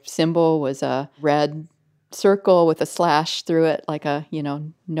 Their symbol was a red circle with a slash through it, like a,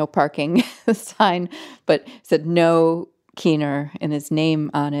 no parking sign, but it said no Keener and his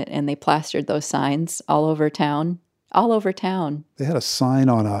name on it, and they plastered those signs all over town. They had a sign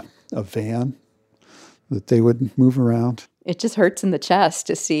on a van that they would move around. It just hurts in the chest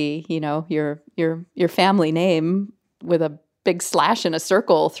to see, your family name with a big slash and a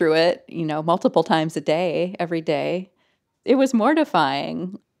circle through it, multiple times a day, every day. It was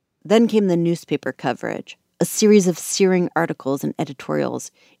mortifying. Then came the newspaper coverage, a series of searing articles and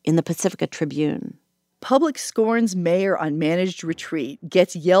editorials in the Pacifica Tribune. Public scorns mayor on managed retreat,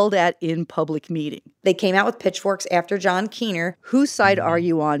 gets yelled at in public meeting. They came out with pitchforks after John Keener. Whose side are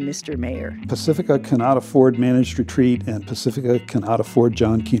you on, Mr. Mayor? Pacifica cannot afford managed retreat, and Pacifica cannot afford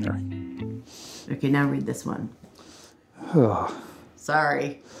John Keener. Okay, now read this one.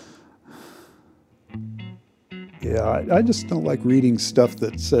 Sorry. Yeah, I just don't like reading stuff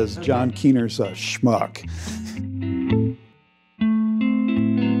that says John Keener's a schmuck.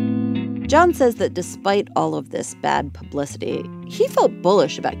 John says that despite all of this bad publicity, he felt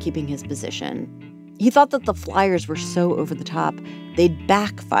bullish about keeping his position. He thought that the flyers were so over the top, they'd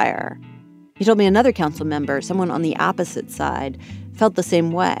backfire. He told me another council member, someone on the opposite side, felt the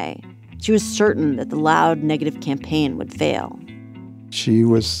same way. She was certain that the loud negative campaign would fail. She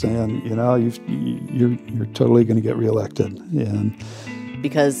was saying, you're totally going to get reelected. And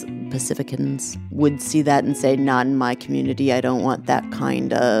because Pacificans would see that and say, not in my community. I don't want that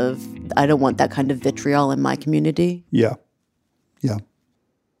kind of vitriol in my community. Yeah.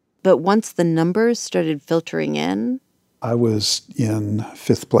 But once the numbers started filtering in, I was in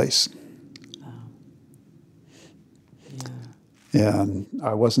 5th place. And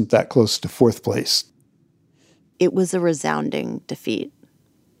I wasn't that close to 4th place. It was a resounding defeat.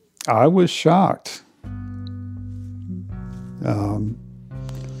 I was shocked. I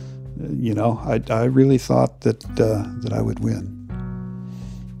really thought that I would win.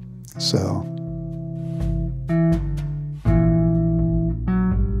 So.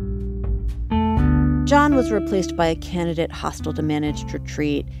 John was replaced by a candidate hostile to managed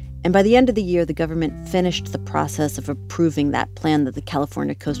retreat. And by the end of the year, the government finished the process of approving that plan that the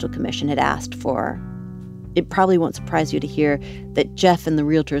California Coastal Commission had asked for. It probably won't surprise you to hear that Jeff and the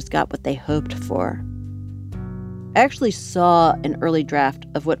realtors got what they hoped for. I actually saw an early draft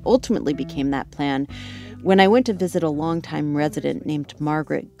of what ultimately became that plan when I went to visit a longtime resident named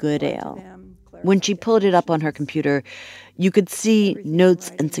Margaret Goodale. When she pulled it up on her computer, you could see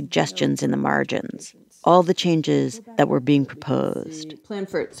notes and suggestions in the margins. All the changes that were being proposed.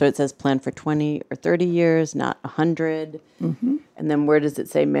 So it says plan for 20 or 30 years, not 100. Mm-hmm. And then where does it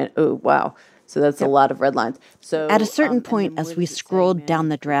say, So that's a lot of red lines. So at a certain point, as we scrolled down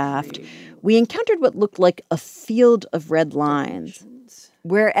the draft, we encountered what looked like a field of red lines.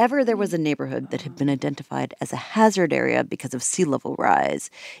 Wherever there was a neighborhood that had been identified as a hazard area because of sea level rise,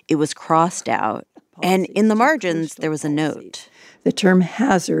 it was crossed out. And in the margins, there was a note. The term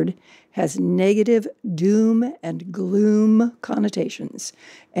hazard has negative doom and gloom connotations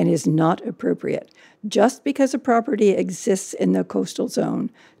and is not appropriate. Just because a property exists in the coastal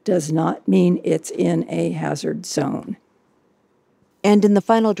zone does not mean it's in a hazard zone. And in the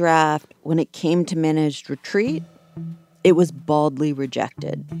final draft, when it came to managed retreat, it was baldly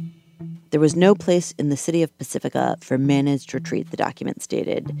rejected. There was no place in the city of Pacifica for managed retreat, the document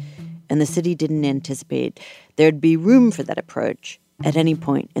stated, and the city didn't anticipate there'd be room for that approach at any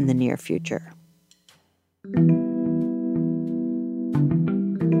point in the near future.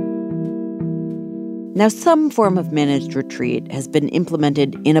 Now, some form of managed retreat has been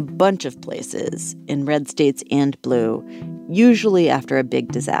implemented in a bunch of places, in red states and blue, usually after a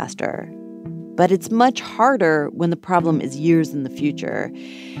big disaster. But it's much harder when the problem is years in the future.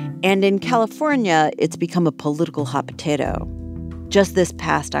 And in California, it's become a political hot potato. Just this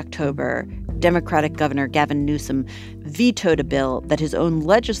past October, Democratic Governor Gavin Newsom vetoed a bill that his own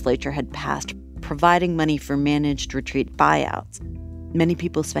legislature had passed providing money for managed retreat buyouts. Many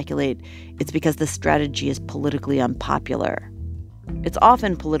people speculate it's because the strategy is politically unpopular. It's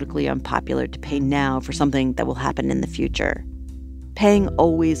often politically unpopular to pay now for something that will happen in the future. Paying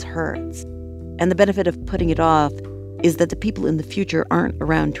always hurts. And the benefit of putting it off is that the people in the future aren't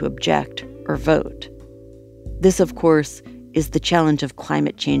around to object or vote. This, of course, is the challenge of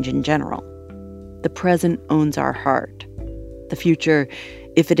climate change in general. The present owns our heart. The future,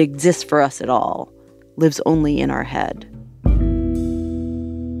 if it exists for us at all, lives only in our head.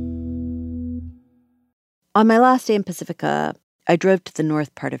 On my last day in Pacifica, I drove to the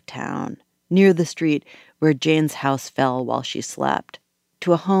north part of town, near the street where Jane's house fell while she slept,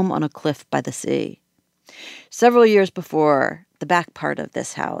 to a home on a cliff by the sea. Several years before, the back part of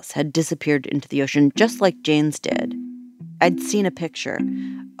this house had disappeared into the ocean just like Jane's did. I'd seen a picture,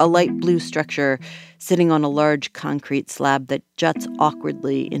 a light blue structure sitting on a large concrete slab that juts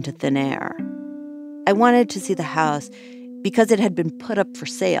awkwardly into thin air. I wanted to see the house because it had been put up for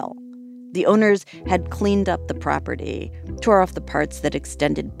sale. The owners had cleaned up the property, tore off the parts that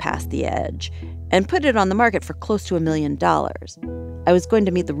extended past the edge, and put it on the market for close to $1 million. I was going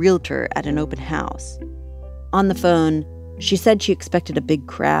to meet the realtor at an open house. On the phone, she said she expected a big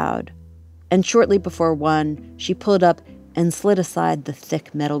crowd. And shortly before 1, she pulled up and slid aside the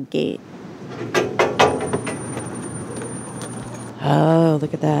thick metal gate. Oh,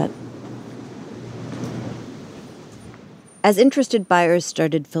 look at that. As interested buyers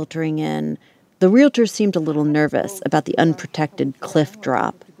started filtering in, the realtor seemed a little nervous about the unprotected cliff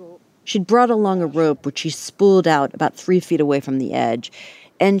drop. She'd brought along a rope which she spooled out about 3 feet away from the edge,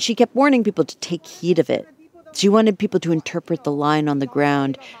 and she kept warning people to take heed of it. She wanted people to interpret the line on the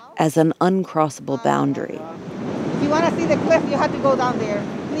ground as an uncrossable boundary. If you want to see the cliff, you have to go down there.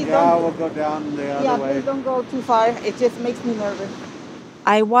 Please don't. We'll go down the other way. Please don't go too far. It just makes me nervous.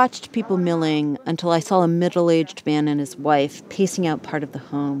 I watched people milling until I saw a middle-aged man and his wife pacing out part of the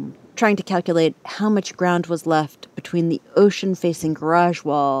home, trying to calculate how much ground was left between the ocean-facing garage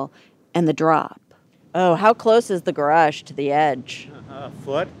wall and the drop. Oh, how close is the garage to the edge? A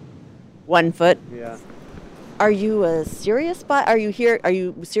foot. 1 foot? Yeah. Are you a serious buyer? Are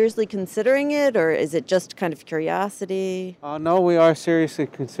you seriously considering it, or is it just kind of curiosity? No, we are seriously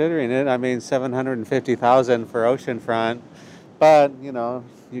considering it. I mean, $750,000 for oceanfront. But,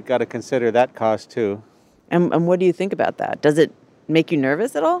 you've got to consider that cost, too. And what do you think about that? Does it make you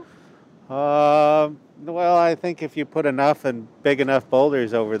nervous at all? Well, I think if you put enough and big enough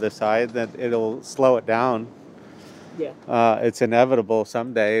boulders over the side, that it'll slow it down. Yeah. It's inevitable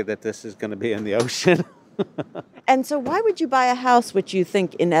someday that this is going to be in the ocean. And so why would you buy a house which you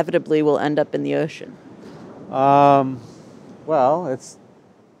think inevitably will end up in the ocean? Well, it's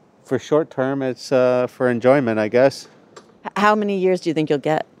for short term. It's for enjoyment, I guess. How many years do you think you'll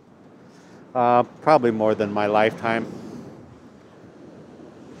get? Probably more than my lifetime.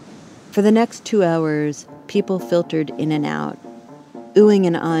 For the next 2 hours, people filtered in and out, oohing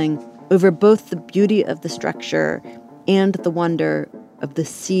and eyeing over both the beauty of the structure and the wonder of the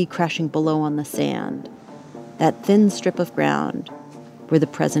sea crashing below on the sand, that thin strip of ground where the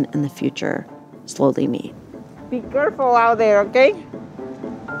present and the future slowly meet. Be careful out there, okay?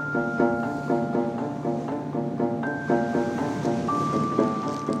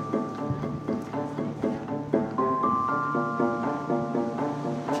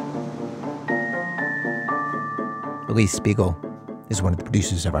 Elise Spiegel is one of the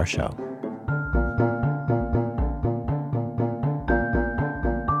producers of our show.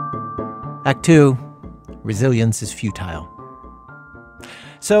 Act 2, resilience is futile.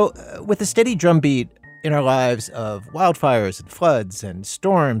 So, with a steady drumbeat in our lives of wildfires and floods and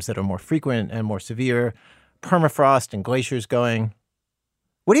storms that are more frequent and more severe, permafrost and glaciers going,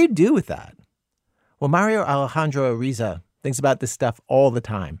 what do you do with that? Well, Mario Alejandro Ariza thinks about this stuff all the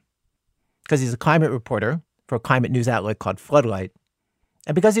time because he's a climate reporter for a climate news outlet called Floodlight,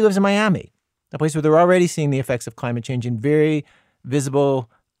 and because he lives in Miami, a place where they're already seeing the effects of climate change in very visible,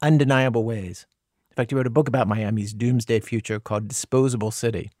 undeniable ways. In fact, he wrote a book about Miami's doomsday future called Disposable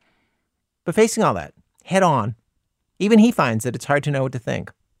City. But facing all that, head on, even he finds that it's hard to know what to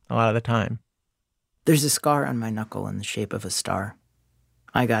think a lot of the time. There's a scar on my knuckle in the shape of a star.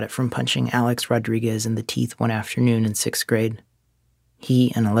 I got it from punching Alex Rodriguez in the teeth one afternoon in 6th grade.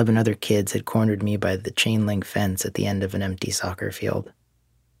 He and 11 other kids had cornered me by the chain-link fence at the end of an empty soccer field.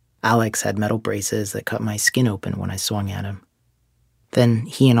 Alex had metal braces that cut my skin open when I swung at him. Then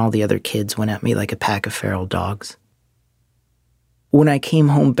he and all the other kids went at me like a pack of feral dogs. When I came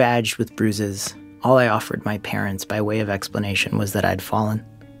home badged with bruises, all I offered my parents by way of explanation was that I'd fallen.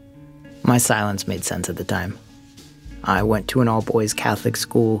 My silence made sense at the time. I went to an all-boys Catholic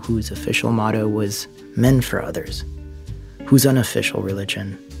school whose official motto was men for others, whose unofficial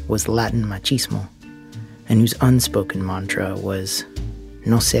religion was Latin machismo, and whose unspoken mantra was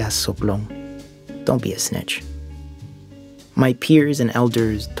no seas soplón, don't be a snitch. My peers and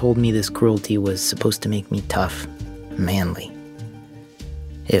elders told me this cruelty was supposed to make me tough, manly.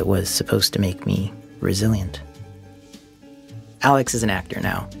 It was supposed to make me resilient. Alex is an actor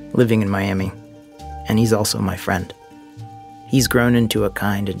now, living in Miami, and he's also my friend. He's grown into a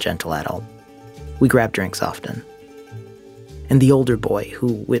kind and gentle adult. We grab drinks often. And the older boy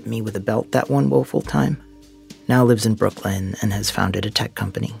who whipped me with a belt that one woeful time now lives in Brooklyn and has founded a tech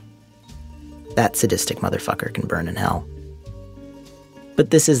company. That sadistic motherfucker can burn in hell. But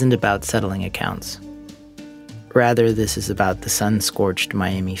this isn't about settling accounts. Rather, this is about the sun-scorched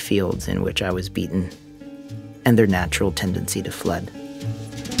Miami fields in which I was beaten, and their natural tendency to flood.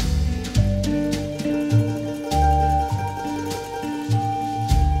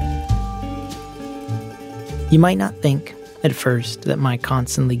 You might not think, at first, that my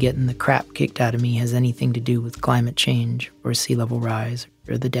constantly getting the crap kicked out of me has anything to do with climate change or sea level rise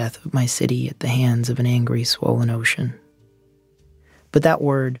or the death of my city at the hands of an angry, swollen ocean. But that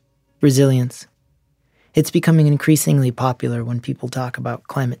word, resilience, it's becoming increasingly popular when people talk about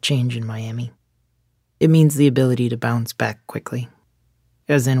climate change in Miami. It means the ability to bounce back quickly,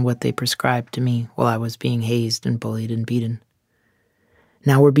 as in what they prescribed to me while I was being hazed and bullied and beaten.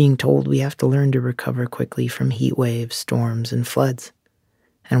 Now we're being told we have to learn to recover quickly from heat waves, storms, and floods.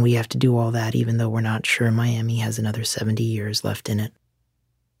 And we have to do all that even though we're not sure Miami has another 70 years left in it.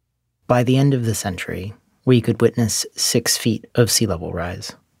 By the end of the century, we could witness 6 feet of sea level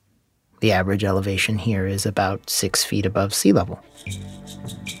rise. The average elevation here is about 6 feet above sea level.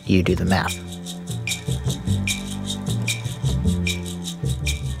 You do the math.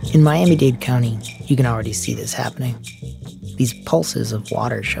 In Miami-Dade County, you can already see this happening. These pulses of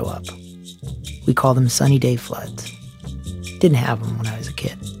water show up. We call them sunny day floods. Didn't have them when I was a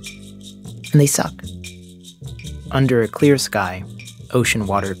kid. And they suck. Under a clear sky, ocean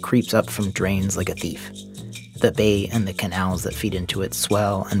water creeps up from drains like a thief. The bay and the canals that feed into it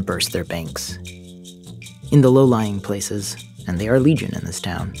swell and burst their banks. In the low-lying places, and they are legion in this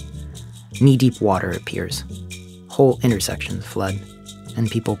town, knee-deep water appears. Whole intersections flood,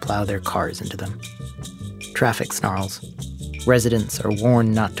 and people plow their cars into them. Traffic snarls. Residents are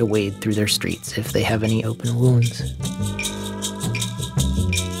warned not to wade through their streets if they have any open wounds.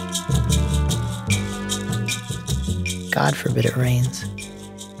 God forbid it rains.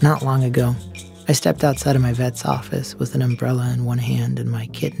 Not long ago, I stepped outside of my vet's office with an umbrella in one hand and my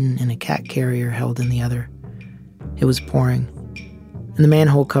kitten in a cat carrier held in the other. It was pouring, and the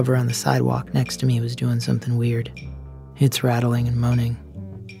manhole cover on the sidewalk next to me was doing something weird. It's rattling and moaning.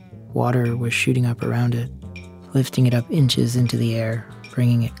 Water was shooting up around it, lifting it up inches into the air,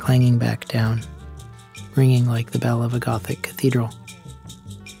 bringing it clanging back down, ringing like the bell of a Gothic cathedral.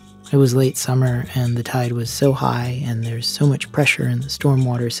 It was late summer, and the tide was so high, and there's so much pressure in the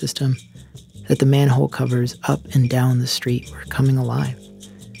stormwater system that the manhole covers up and down the street were coming alive,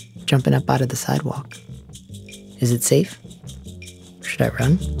 jumping up out of the sidewalk. Is it safe? Should I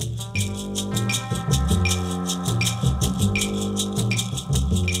run?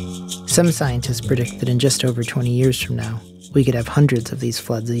 Some scientists predict that in just over 20 years from now, we could have hundreds of these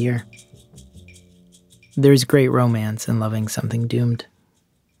floods a year. There's great romance in loving something doomed.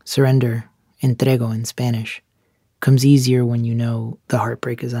 Surrender, entrego in Spanish, comes easier when you know the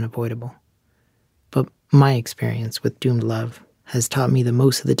heartbreak is unavoidable. But my experience with doomed love has taught me that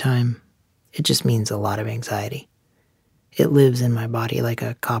most of the time, It just means a lot of anxiety. It lives in my body like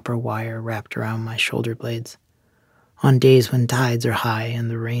a copper wire wrapped around my shoulder blades. On days when tides are high and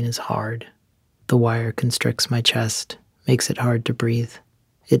the rain is hard, the wire constricts my chest, makes it hard to breathe.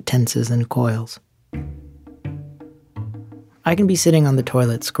 It tenses and coils. I can be sitting on the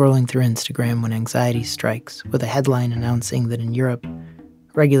toilet scrolling through Instagram when anxiety strikes, with a headline announcing that in Europe,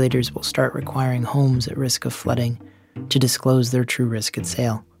 regulators will start requiring homes at risk of flooding to disclose their true risk at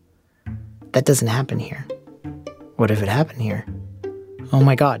sale. That doesn't happen here. What if it happened here? Oh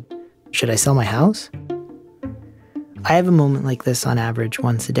my God, should I sell my house? I have a moment like this on average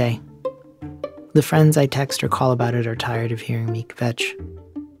once a day. The friends I text or call about it are tired of hearing me kvetch.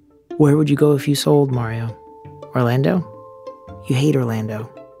 Where would you go if you sold, Mario? Orlando? You hate Orlando.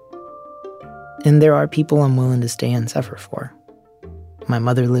 And there are people I'm willing to stay and suffer for. My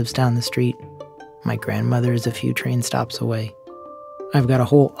mother lives down the street. My grandmother is a few train stops away. I've got a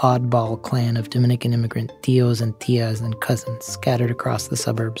whole oddball clan of Dominican immigrant tios and tias and cousins scattered across the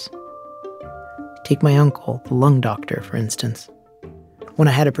suburbs. Take my uncle, the lung doctor, for instance. When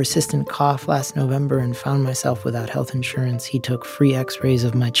I had a persistent cough last November and found myself without health insurance, he took free x-rays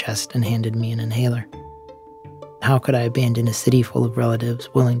of my chest and handed me an inhaler. How could I abandon a city full of relatives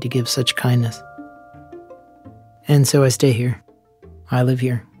willing to give such kindness? And so I stay here. I live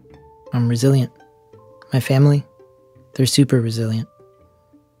here. I'm resilient. My family, they're super resilient.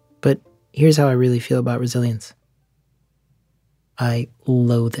 But here's how I really feel about resilience. I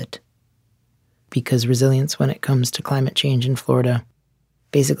loathe it. Because resilience when it comes to climate change in Florida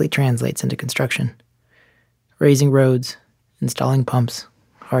basically translates into construction. Raising roads, installing pumps,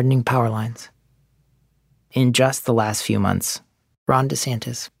 hardening power lines. In just the last few months, Ron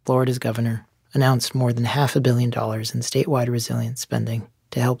DeSantis, Florida's governor, announced more than $500 million in statewide resilience spending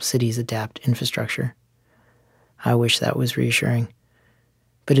to help cities adapt infrastructure. I wish that was reassuring.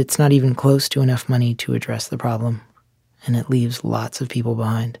 But it's not even close to enough money to address the problem, and it leaves lots of people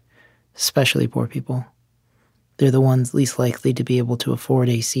behind, especially poor people. They're the ones least likely to be able to afford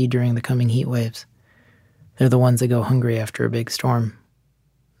AC during the coming heat waves. They're the ones that go hungry after a big storm.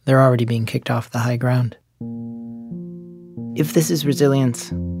 They're already being kicked off the high ground. If this is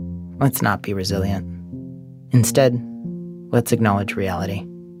resilience, let's not be resilient. Instead, let's acknowledge reality.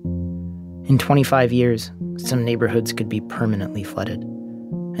 In 25 years, some neighborhoods could be permanently flooded.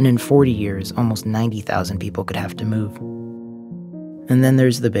 And in 40 years, almost 90,000 people could have to move. And then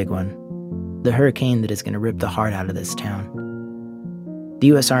there's the big one, the hurricane that is going to rip the heart out of this town. The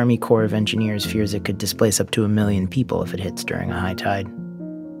U.S. Army Corps of Engineers fears it could displace up to 1 million people if it hits during a high tide.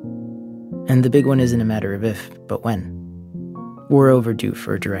 And the big one isn't a matter of if, but when. We're overdue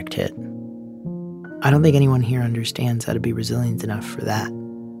for a direct hit. I don't think anyone here understands how to be resilient enough for that.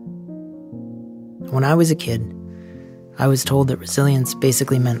 When I was a kid, I was told that resilience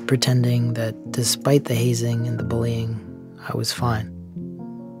basically meant pretending that despite the hazing and the bullying, I was fine.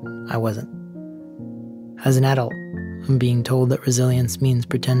 I wasn't. As an adult, I'm being told that resilience means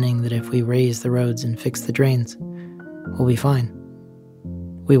pretending that if we raise the roads and fix the drains, we'll be fine.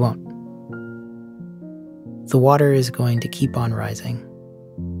 We won't. The water is going to keep on rising,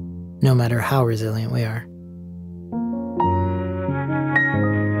 no matter how resilient we are.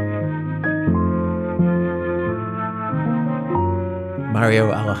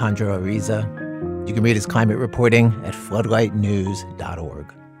 Mario Alejandro Ariza. You can read his climate reporting at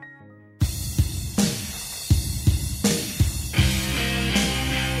floodlightnews.org.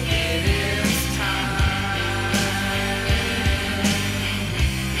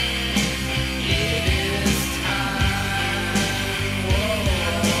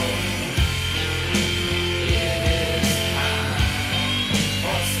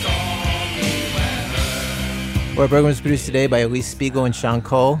 Our program is produced today by Elise Spiegel and Sean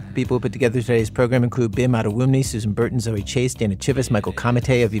Cole. People who put together today's program include Bim Adewumne, Susan Burton, Zoe Chase, Dana Chivas, Michael Comite,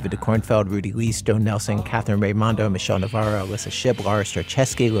 Aviva de Kornfeld, Rudy Lee, Stone Nelson, Catherine Raimondo, Michelle Navarro, Alyssa Shipp, Laura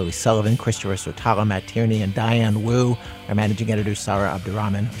Starcheski, Lily Sullivan, Christopher Sotala, Matt Tierney, and Diane Wu. Our managing editor is Sarah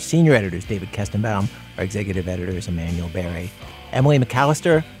Abdurrahman. Our senior editor is David Kestenbaum. Our executive editor is Emmanuel Berry. Emily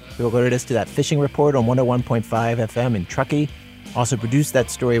McAllister, who alerted us to that fishing report on 101.5 FM in Truckee, also produced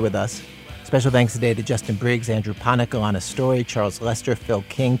that story with us. Special thanks today to Justin Briggs, Andrew Panik, Alana Story, Charles Lester, Phil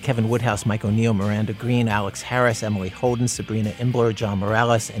King, Kevin Woodhouse, Mike O'Neill, Miranda Green, Alex Harris, Emily Holden, Sabrina Imbler, John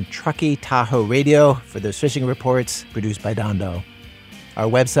Morales, and Truckee Tahoe Radio for those fishing reports produced by Don Doe. Our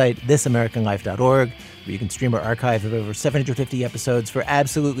website, thisamericanlife.org, where you can stream our archive of over 750 episodes for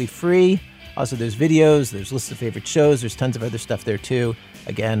absolutely free. Also, there's videos, there's lists of favorite shows, there's tons of other stuff there too.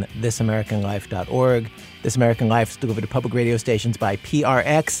 Again, thisamericanlife.org. This American Life is delivered to public radio stations by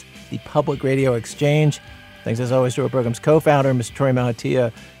PRX, the Public Radio Exchange. Thanks as always to our program's co-founder, Ms. Troy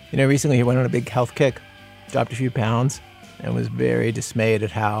Malatia, You know, recently he went on a big health kick, dropped a few pounds, and was very dismayed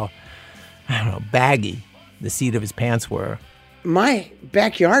at how, baggy the seat of his pants were. My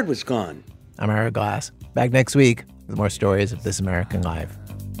backyard was gone. I'm Ira Glass. Back next week with more stories of This American Life.